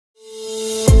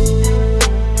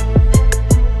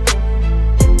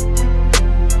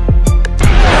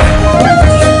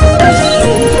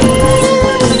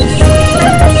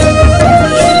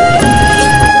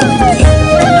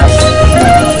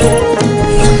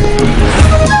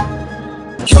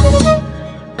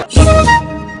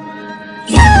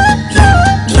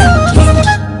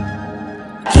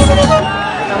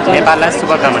नेपाललाई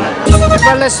शुभकामना।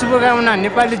 नेपाललाई शुभकामना।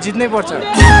 नेपालले जित्नै पर्छ।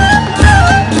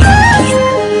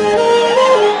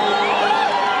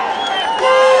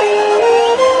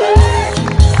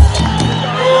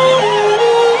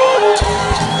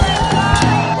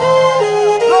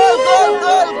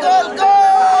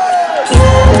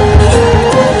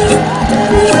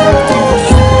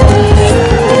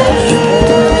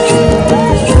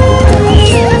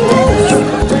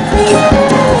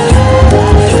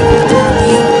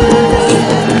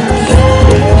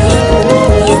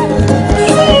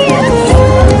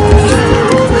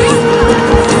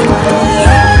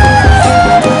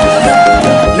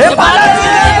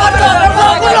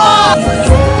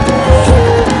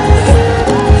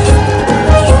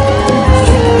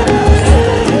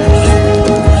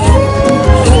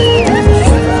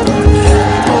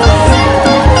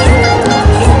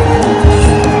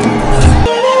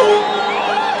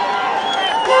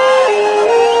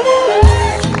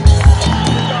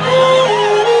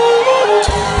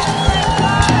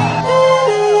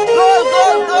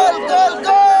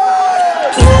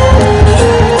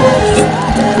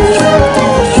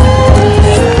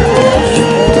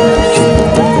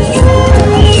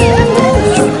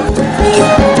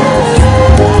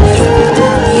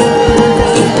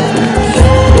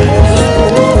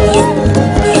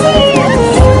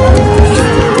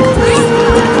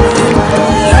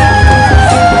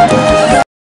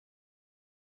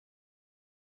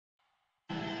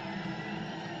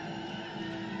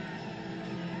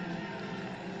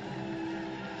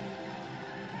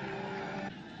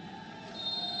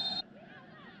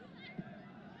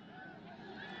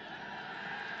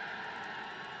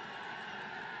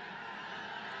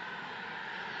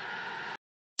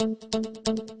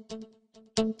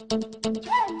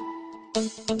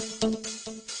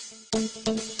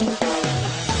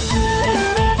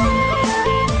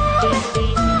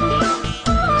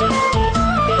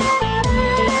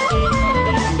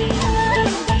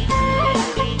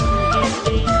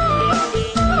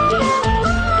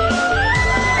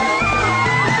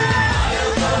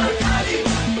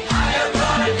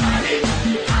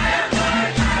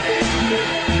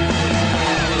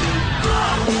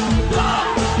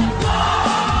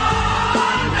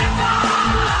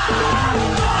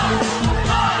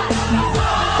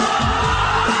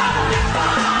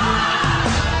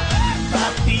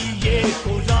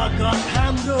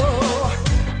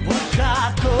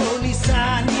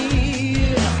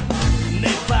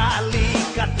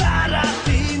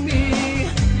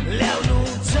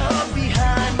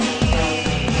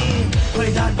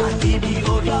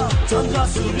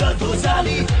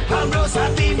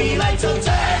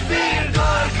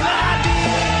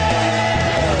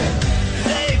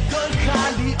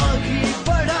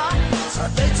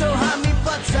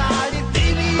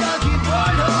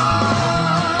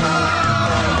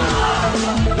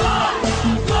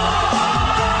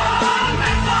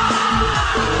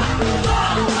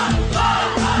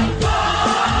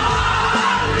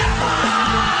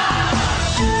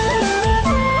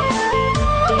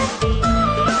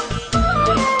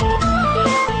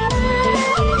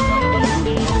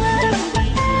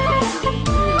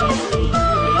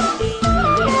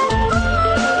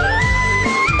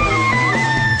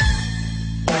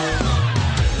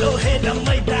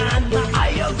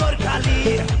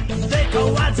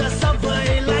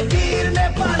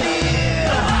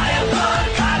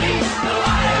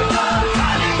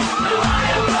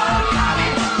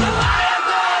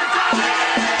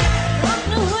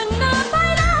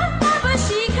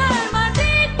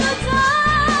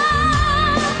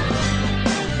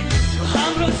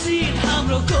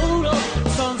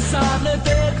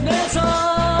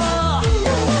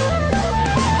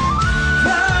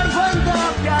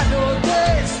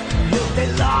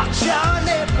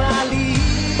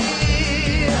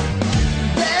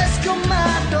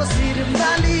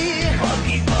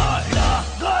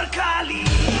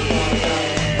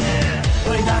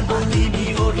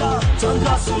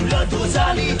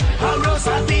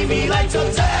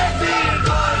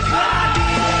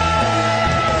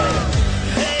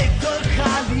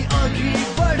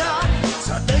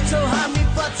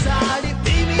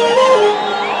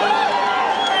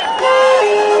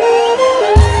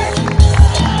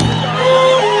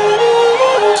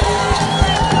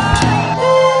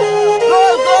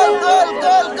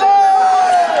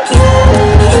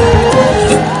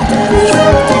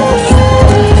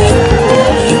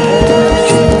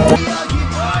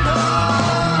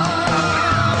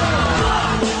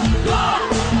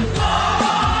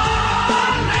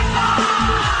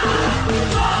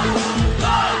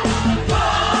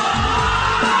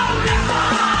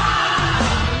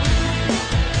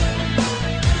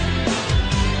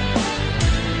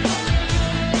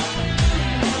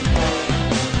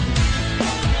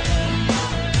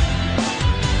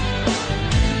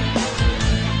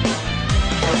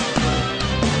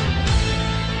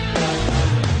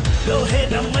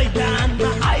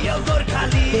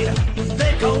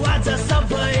 देखौ आज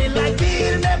सबैलाई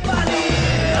वीर नेपाली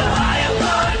ललायो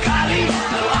गोर्खाली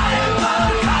ललायो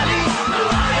गोर्खाली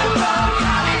ललायो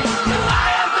गोर्खाली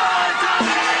ललायो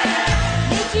गोर्खाली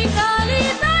निची काली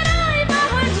तराई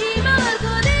पहाड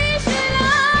हिमालको देशलाई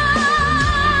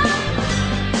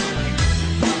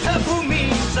भूमि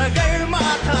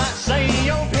सगरमाथा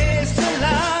सयौं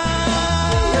भेषलाई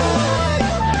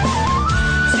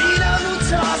चिनाउनु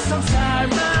छ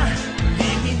संसारमा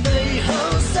तिमी नै हौ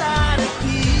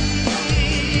सारथी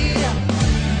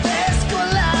देशको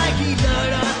लागि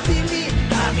लड तिमी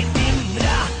हामी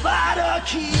तिम्रा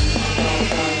पारखी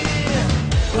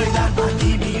मैदानमा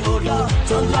तिमी ओढ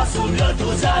चन्द्र सूर्य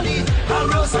ध्वजाली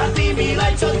हाम्रो साथ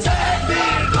तिमीलाई चल्छ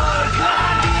वीर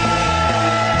गोर्खाली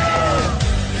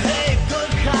हे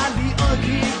गोर्खाली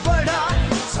अघि बढ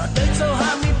सधैँ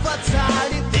हामी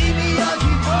पछाडि तिमी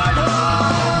अघि बढ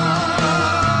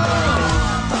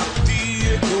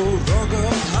दिएको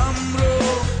रगत हाम्रो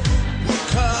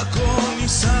पुर्खाको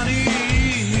निशानी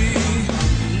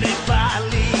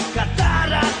नेपालीका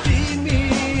तारा तिमी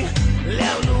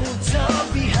ल्याउनु छ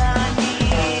बिहानी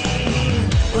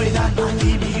मैदानमा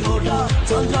तिमी ओढ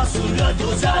चन्द्र सूर्य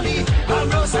ध्वजाली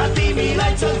हाम्रो साथ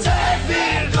तिमीलाई चल्छ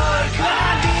वीर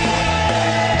गोर्खाली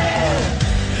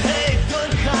हे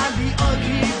गोर्खाली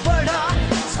अघि बढ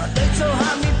सधैँ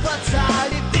हामी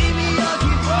पछाडि तिमी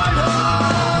अघि बढ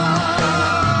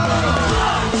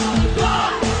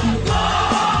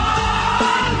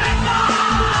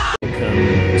Welcome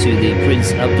to the Prince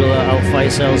Abdullah Al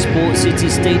Faisal Sports City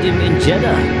Stadium in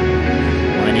Jeddah.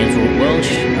 My name is Rob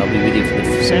Welsh. I'll be with you for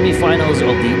the semi-finals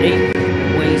of the 8th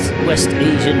West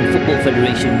Asian Football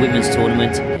Federation Women's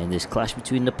Tournament and this clash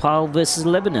between Nepal versus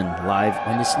Lebanon live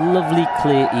on this lovely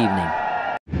clear evening.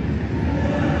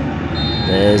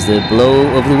 There's the blow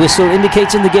of the whistle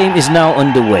indicating the game is now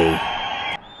underway.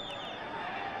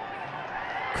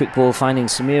 Quick ball finding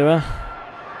Samira.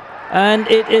 And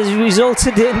it has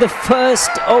resulted in the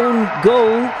first own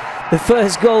goal, the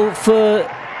first goal for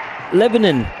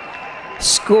Lebanon,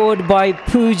 scored by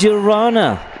Pooja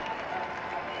Rana.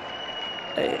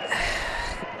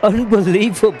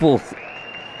 Unbelievable.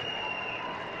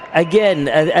 Again,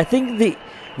 I think the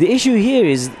issue here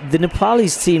is the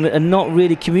Nepalese team are not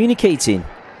really communicating.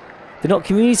 They're not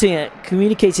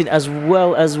communicating as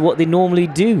well as what they normally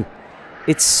do.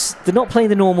 They're not playing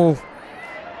the normal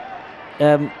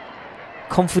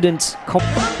confident.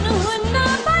 सक्नुहुन्न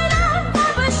पहिला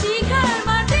अब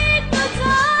शिखरमा टेक्नु छ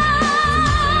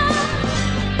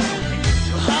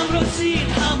हाम्रो जित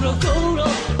हाम्रो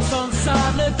गौरव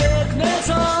संसारले देख्नेछ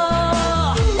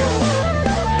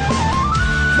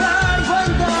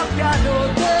प्राणभन्दा प्यारो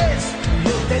देश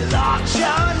एउटै लक्ष्य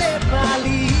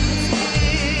नेपाली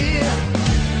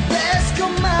देशको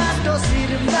माटो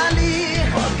सिरमाली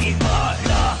अघि बढ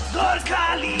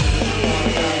गोर्खाली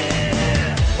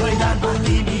मैदानमा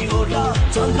तिमी ओढ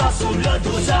चन्द्र सूर्य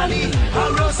ध्वजाली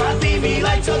हाम्रो साथ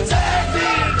तिमीलाई चल्छ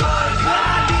वीर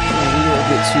Gorkhali A little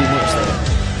bit too much there.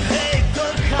 हे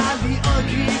गोर्खाली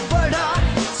अघि बढ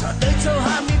सधैँ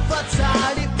हामी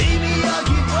पछाडि तिमी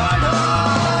अघि बढ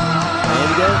There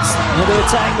we go. Another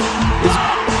attack.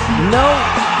 No.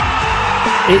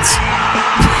 It's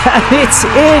it's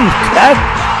in. I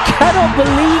cannot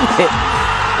believe it.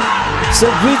 So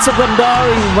Rita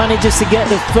Bandari manages to get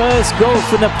the first goal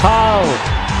for Nepal.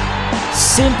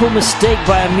 Simple mistake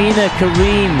by Amina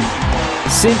Karim.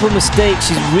 Simple mistake.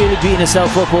 She's really beating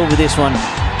herself up over this one.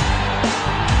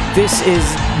 This is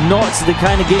not the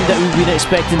kind of game that we've been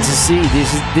expecting to see.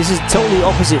 This is totally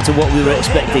opposite to what we were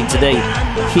expecting today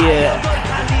here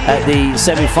at the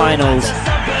semi-finals.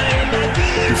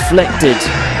 Deflected.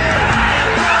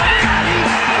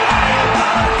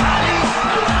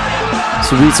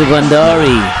 Sarita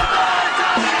Bandari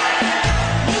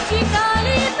निची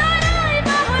काली तराई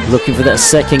पहाड looking for that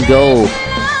second goal.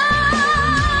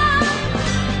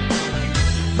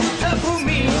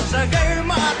 भूमि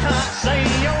Sagarmatha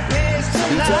सयौं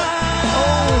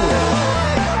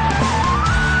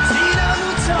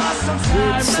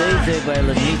Good save there by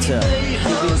Lanita.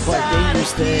 Could be quite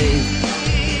dangerous there.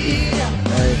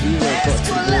 Hero got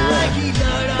to the ball right.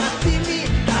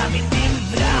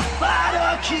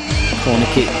 Corner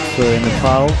kick for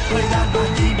Nepal.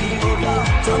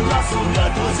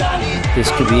 This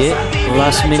could be it.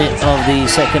 Last minute of the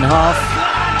second half.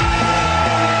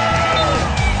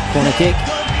 Corner kick.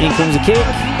 In comes the kick.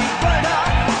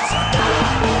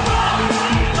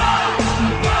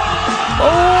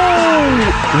 Oh!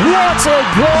 What a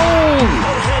goal!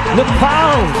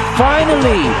 Nepal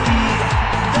finally.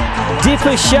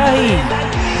 Dipper Shahi.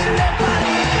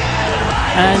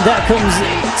 And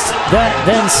that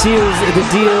then seals the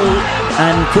deal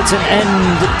and puts an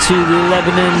end to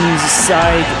Lebanon's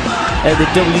side at the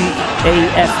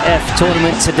WAFF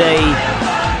tournament today.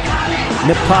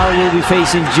 Nepal will be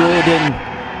facing Jordan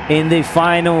in the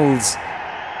finals.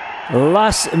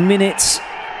 Last minute,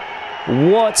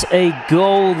 what a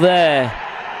goal there.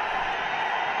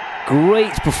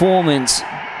 Great performance.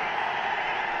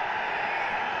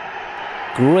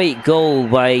 Great goal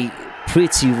by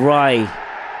Priti Rai.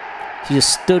 She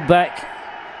just stood back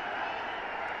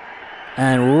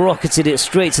and rocketed it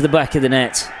straight to the back of the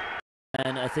net.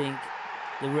 And I think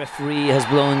the referee has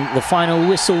blown the final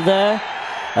whistle there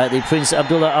at the Prince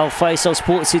Abdullah Al Faisal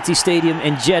Sports City Stadium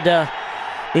in Jeddah,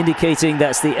 indicating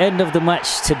that's the end of the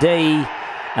match today,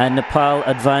 and Nepal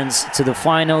advance to the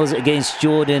finals against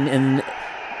Jordan in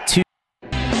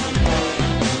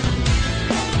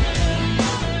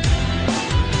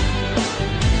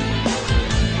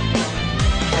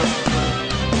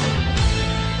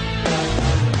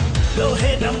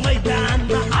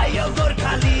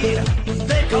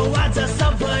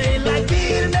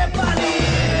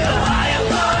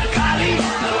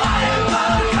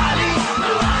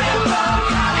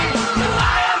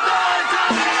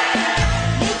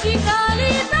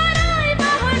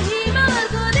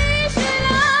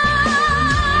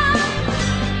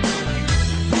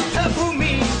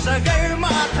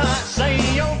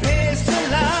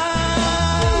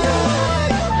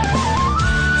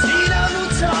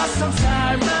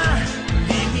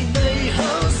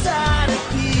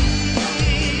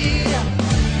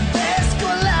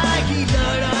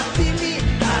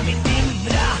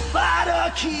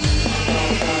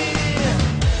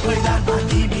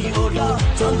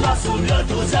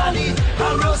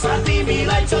हाम्रो साथ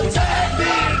तिमीलाई चल्छ एक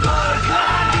वीर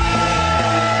गोर्खाली।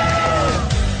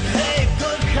 हे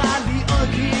गोर्खाली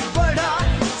अघि बढ,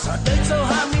 सधैँछौ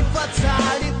हामी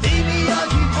पछाडि, तिमी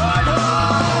अघि बढ।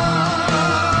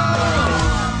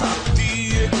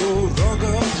 दिएको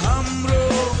रगत हाम्रो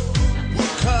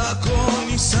पुर्खाको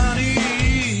निशानी,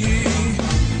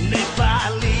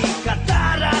 नेपालीका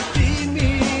तारा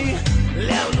तिमी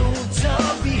ल्याउनु छ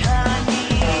बिहानी।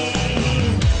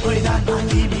 मैदानमा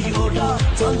तिमी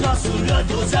चन्द्र सूर्य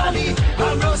ध्वजाली,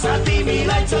 हाम्रो साथ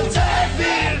तिमीलाई चल्छ एक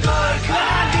वीर